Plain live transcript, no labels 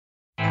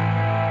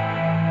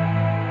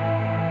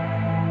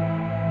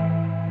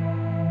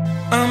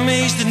I'm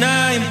aged and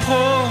I am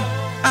poor.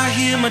 I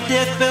hear my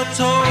death bell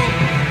toll.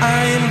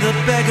 I am the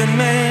beggar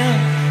man.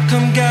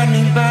 Come guide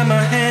me by my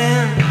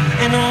hand.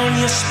 And on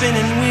your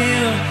spinning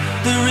wheel,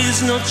 there is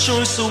no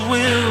choice or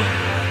will.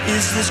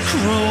 Is this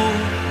cruel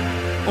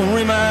or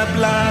am I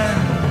blind?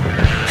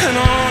 And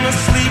on a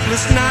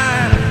sleepless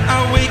night, I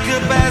wake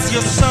up as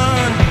your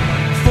son.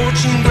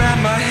 Fortune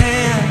grab my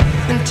hand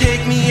and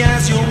take me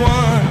as your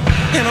one.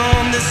 And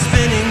on this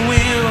spinning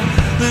wheel,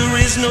 there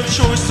is no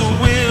choice or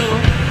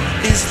will.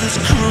 Is this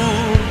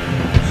cruel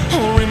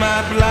or am I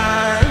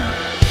blind?